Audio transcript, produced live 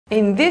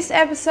In this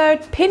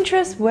episode,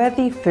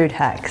 Pinterest-worthy food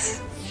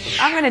hacks.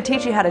 I'm going to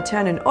teach you how to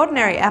turn an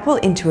ordinary apple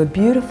into a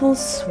beautiful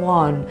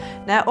swan.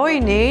 Now all you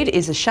need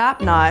is a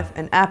sharp knife,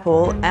 an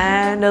apple,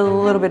 and a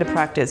little bit of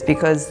practice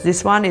because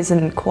this one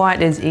isn't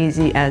quite as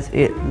easy as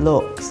it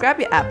looks. Grab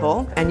your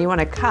apple and you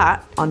want to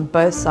cut on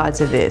both sides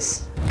of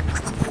this.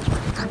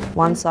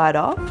 One side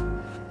off.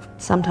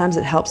 Sometimes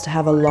it helps to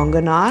have a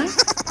longer knife.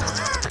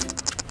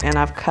 And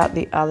I've cut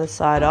the other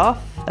side off.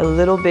 A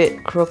little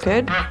bit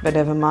crooked, but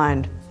never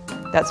mind.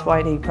 That's why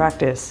you need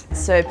practice.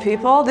 So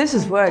people, this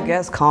is where it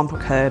gets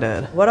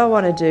complicated. What I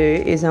want to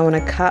do is I want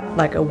to cut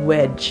like a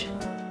wedge.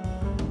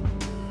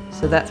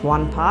 So that's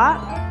one part.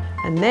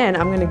 And then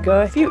I'm going to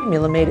go a few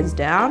millimeters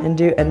down and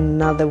do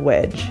another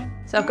wedge.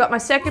 So I've got my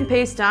second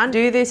piece done.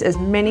 Do this as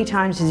many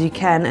times as you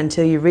can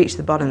until you reach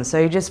the bottom. So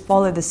you just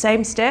follow the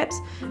same steps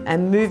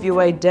and move your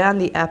way down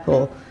the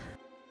apple.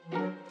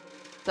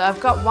 So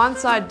I've got one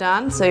side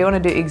done, so you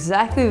want to do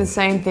exactly the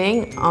same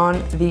thing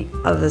on the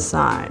other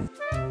side.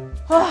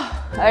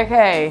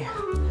 Okay,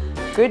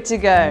 good to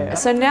go.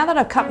 So now that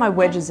I've cut my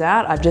wedges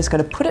out, I've just got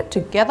to put it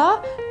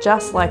together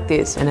just like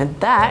this, and then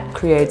that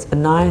creates a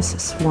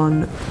nice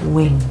swan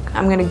wing.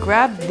 I'm going to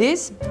grab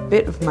this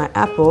bit of my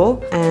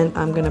apple and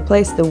I'm going to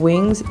place the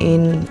wings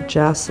in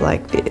just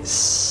like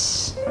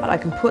this. I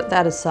can put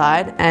that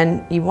aside,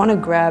 and you want to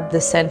grab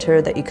the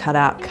center that you cut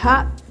out.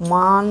 Cut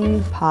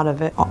one part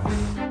of it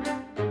off.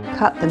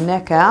 Cut the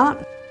neck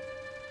out.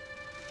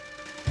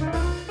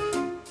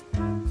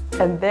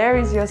 And there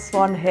is your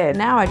swan head.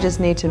 Now I just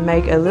need to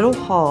make a little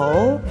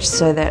hole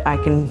so that I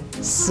can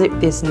slip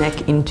this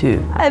neck into.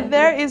 And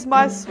there is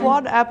my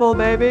swan apple,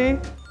 baby.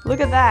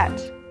 Look at that.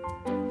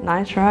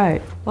 Nice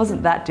try.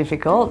 Wasn't that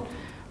difficult.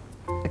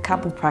 A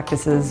couple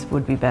practices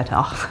would be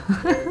better.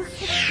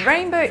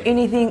 Rainbow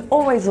anything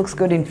always looks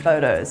good in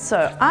photos,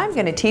 so I'm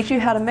going to teach you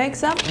how to make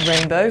some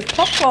rainbow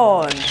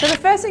popcorn. So the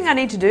first thing I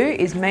need to do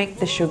is make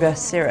the sugar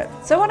syrup.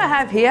 So what I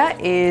have here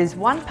is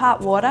 1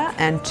 part water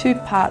and 2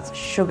 parts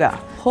sugar.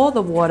 Pour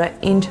the water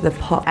into the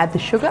pot, add the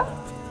sugar,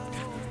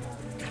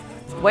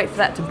 wait for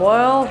that to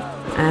boil,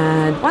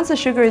 and once the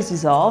sugar is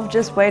dissolved,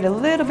 just wait a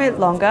little bit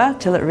longer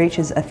till it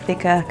reaches a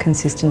thicker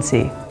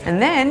consistency.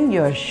 And then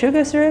your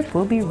sugar syrup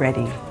will be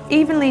ready.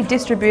 Evenly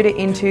distribute it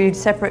into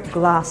separate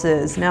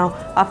glasses. Now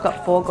I've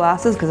got 4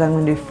 glasses because I'm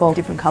going to do 4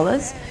 different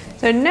colors.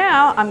 So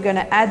now I'm going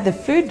to add the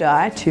food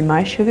dye to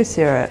my sugar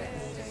syrup.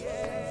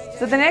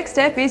 So the next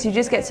step is you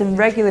just get some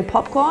regular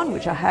popcorn,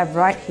 which I have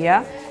right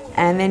here,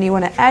 and then you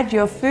want to add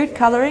your food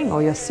coloring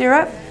or your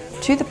syrup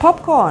to the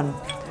popcorn.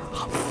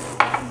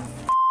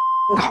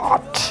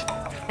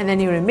 Hot. And then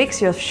you want to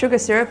mix your sugar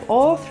syrup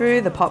all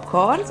through the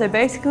popcorn. So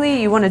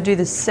basically you want to do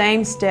the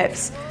same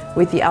steps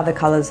with the other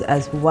colors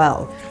as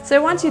well.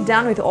 So once you're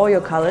done with all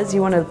your colors,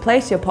 you want to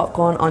place your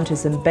popcorn onto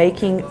some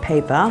baking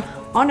paper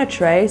on a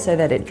tray so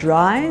that it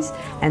dries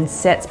and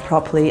sets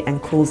properly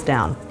and cools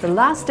down. The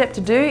last step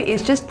to do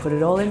is just put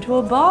it all into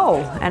a bowl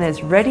and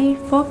it's ready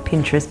for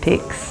Pinterest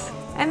pics.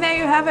 And there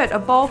you have it, a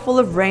bowl full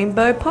of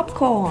rainbow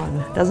popcorn.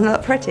 Doesn't it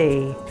look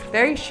pretty?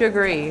 Very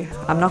sugary.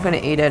 I'm not going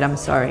to eat it, I'm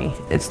sorry.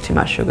 It's too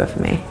much sugar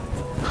for me.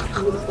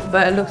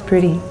 But it looks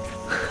pretty.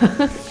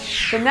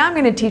 So now I'm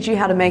going to teach you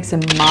how to make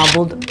some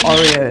marbled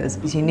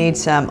Oreos. You need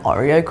some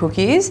Oreo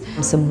cookies,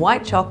 some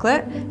white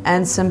chocolate,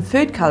 and some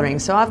food coloring.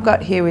 So I've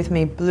got here with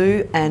me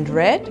blue and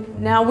red.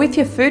 Now with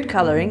your food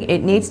coloring, it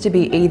needs to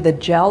be either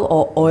gel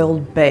or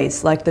oiled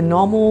base. Like the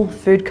normal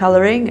food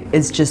coloring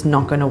is just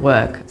not going to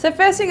work. So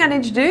first thing I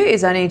need to do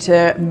is I need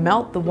to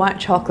melt the white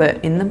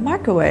chocolate in the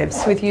microwave.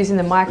 So with using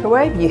the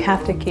microwave, you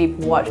have to keep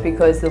watch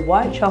because the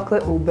white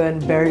chocolate will burn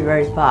very,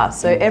 very fast.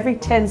 So every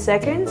 10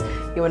 seconds,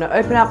 you want to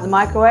open up the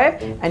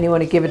microwave and you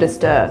want to give it a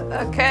stir.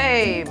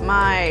 Okay,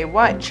 my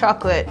white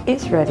chocolate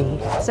is ready.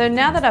 So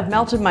now that I've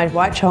melted my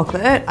white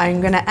chocolate,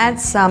 I'm going to add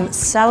some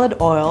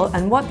salad oil,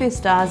 and what this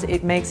does,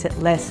 it makes it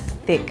less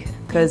thick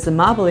because the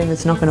marbling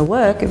is not going to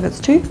work if it's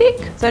too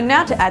thick. So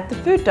now to add the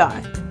food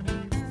dye.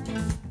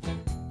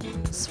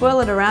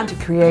 Swirl it around to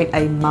create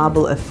a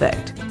marble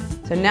effect.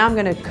 So now I'm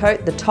going to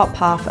coat the top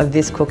half of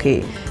this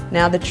cookie.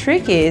 Now the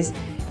trick is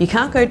you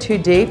can't go too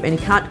deep and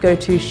you can't go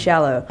too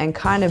shallow, and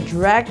kind of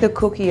drag the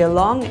cookie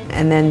along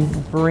and then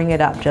bring it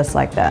up just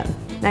like that.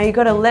 Now you've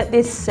got to let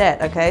this set,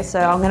 okay?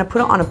 So I'm going to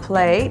put it on a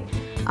plate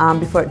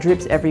before it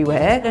drips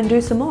everywhere and do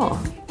some more.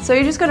 So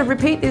you just got to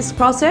repeat this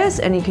process,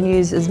 and you can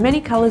use as many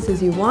colors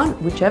as you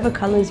want, whichever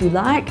colors you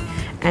like,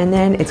 and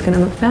then it's going to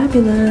look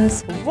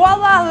fabulous.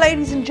 Voila,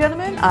 ladies and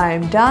gentlemen,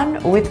 I'm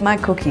done with my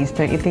cookies.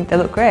 Don't you think they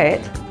look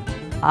great?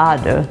 I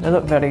do, they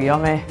look very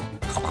yummy.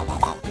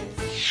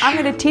 I'm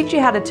going to teach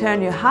you how to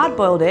turn your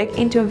hard-boiled egg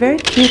into a very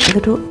cute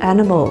little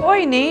animal. All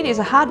you need is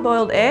a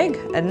hard-boiled egg,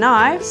 a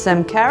knife,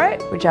 some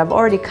carrot, which I've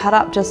already cut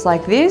up just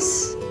like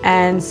this,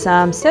 and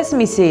some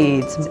sesame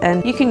seeds.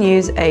 And you can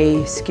use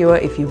a skewer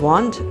if you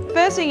want.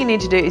 First thing you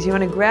need to do is you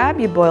want to grab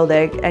your boiled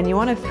egg and you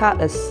want to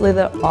cut a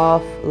slither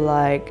off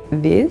like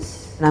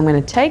this. And I'm going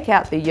to take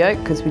out the yolk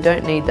because we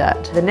don't need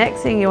that. The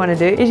next thing you want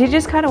to do is you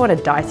just kind of want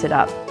to dice it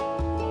up.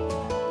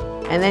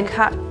 and then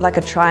cut like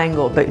a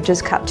triangle, but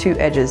just cut 2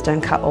 edges, don't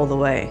cut all the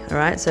way, all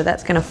right? So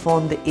that's gonna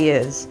form the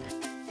ears.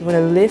 You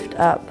wanna lift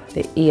up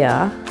the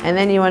ear, and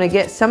then you wanna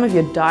get some of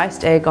your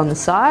diced egg on the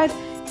side,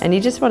 and you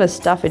just wanna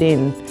stuff it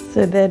in,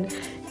 so then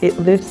it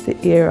lifts the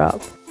ear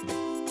up.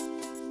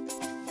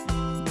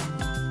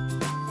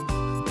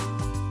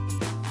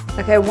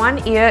 Okay,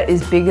 one ear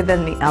is bigger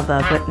than the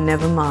other, but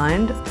never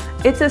mind.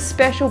 It's a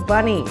special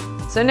bunny.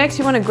 So next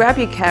you want to grab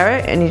your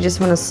carrot and you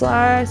just want to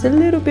slice a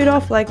little bit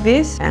off like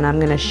this, and I'm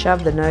going to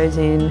shove the nose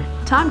in.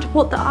 Time to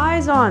put the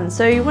eyes on.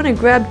 So you want to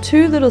grab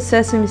 2 little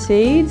sesame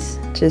seeds,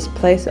 just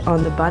place it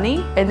on the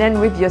bunny, and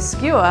then with your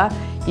skewer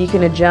you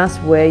can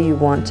adjust where you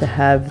want to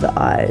have the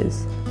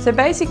eyes. So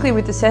basically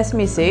with the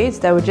sesame seeds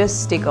they will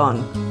just stick on.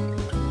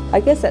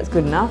 I guess that's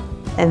good enough.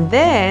 And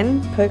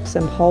then poke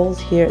some holes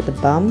here at the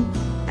bum.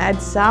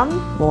 Add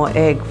some more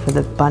egg for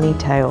the bunny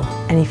tail.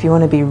 And if you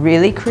want to be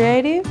really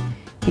creative,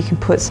 you can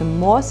put some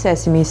more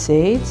sesame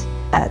seeds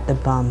at the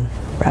bum.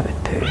 Rabbit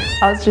poo.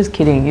 I was just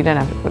kidding, you don't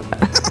have to put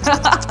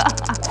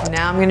that.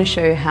 Now I'm going to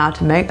show you how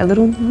to make a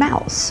little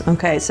mouse.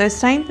 Okay, so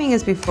same thing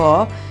as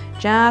before,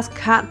 just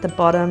cut the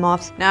bottom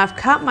off. Now I've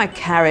cut my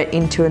carrot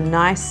into a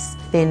nice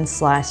thin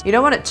slice. You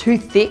don't want it too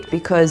thick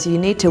because you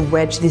need to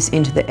wedge this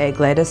into the egg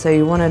later, so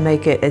you want to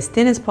make it as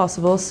thin as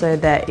possible so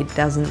that it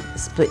doesn't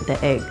split the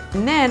egg.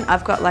 And then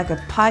I've got like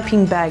a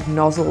piping bag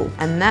nozzle,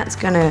 and that's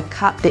going to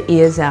cut the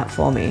ears out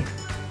for me.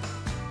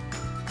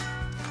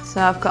 So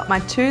I've got my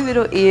 2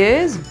 little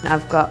ears,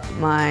 I've got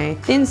my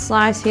thin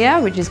slice here,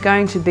 which is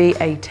going to be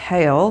a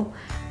tail,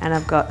 and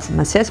I've got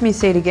my sesame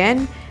seed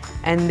again,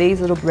 and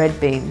these little red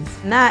beans.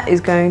 And that is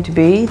going to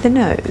be the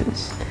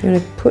nose. You're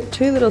going to put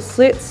 2 little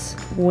slits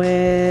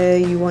where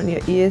you want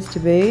your ears to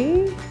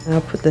be. And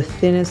I'll put the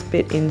thinnest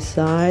bit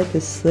inside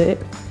the slit.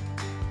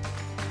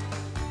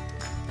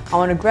 I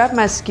want to grab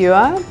my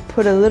skewer,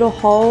 put a little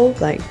hole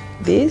like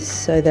this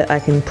so that I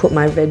can put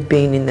my red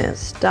bean in there.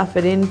 Stuff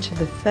it into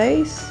the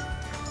face.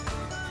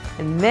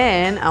 And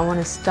then I want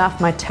to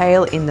stuff my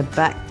tail in the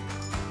back.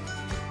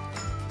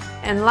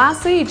 And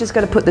lastly, you just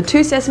got to put the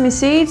 2 sesame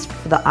seeds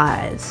for the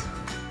eyes.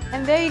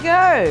 And there you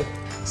go.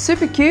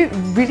 Super cute,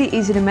 really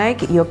easy to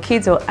make. Your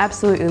kids will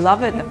absolutely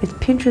love it. It's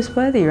Pinterest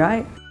worthy,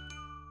 right?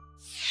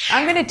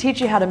 I'm going to teach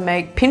you how to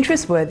make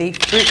Pinterest worthy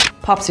fruit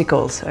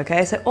popsicles,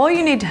 okay? So all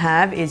you need to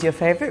have is your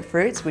favorite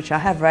fruits, which I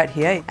have right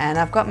here. And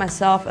I've got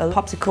myself a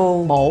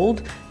popsicle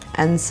mold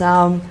and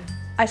some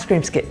ice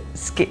cream sticks.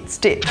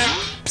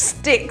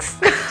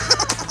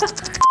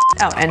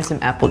 Oh, and some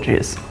apple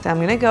juice. So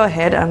I'm gonna go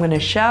ahead, I'm gonna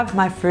shove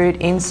my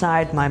fruit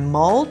inside my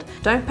mold.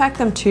 Don't pack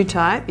them too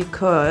tight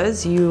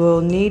because you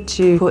will need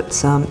to put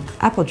some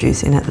apple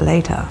juice in it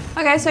later.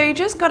 Okay, so you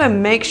just gotta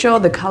make sure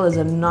the colors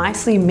are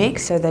nicely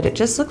mixed so that it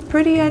just looks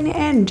pretty on the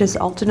end. Just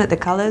alternate the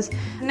colors.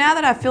 Now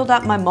that I've filled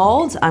up my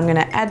molds, I'm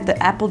gonna add the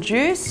apple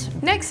juice.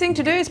 Next thing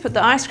to do is put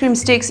the ice cream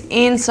sticks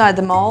inside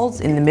the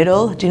molds in the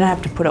middle. Do not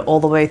have to put it all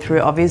the way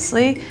through,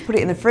 obviously. Put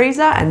it in the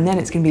freezer and then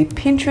it's gonna be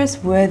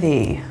Pinterest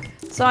worthy.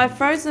 So I've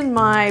frozen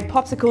my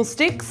popsicle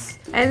sticks,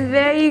 and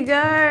there you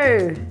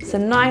go.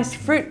 Some nice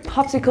fruit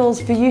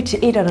popsicles for you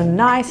to eat on a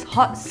nice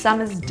hot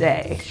summer's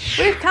day.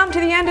 We've come to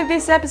the end of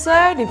this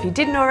episode. If you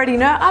didn't already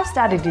know, I've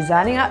started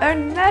designing our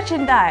own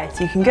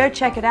merchandise. You can go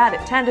check it out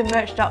at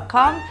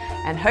tandemmerch.com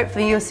and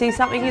hopefully you'll see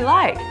something you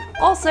like.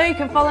 Also, you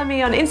can follow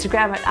me on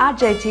Instagram at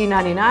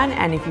RJT99,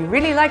 and if you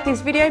really like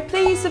this video,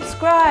 please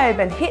subscribe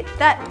and hit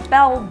that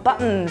bell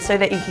button so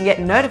that you can get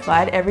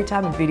notified every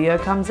time a video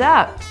comes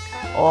out.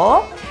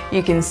 Or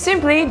you can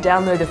simply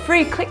download the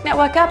free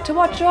Clicknetwork app to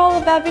watch all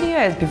of our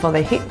videos before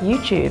they hit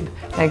YouTube.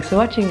 Thanks for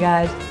watching,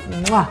 guys.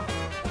 Mwah.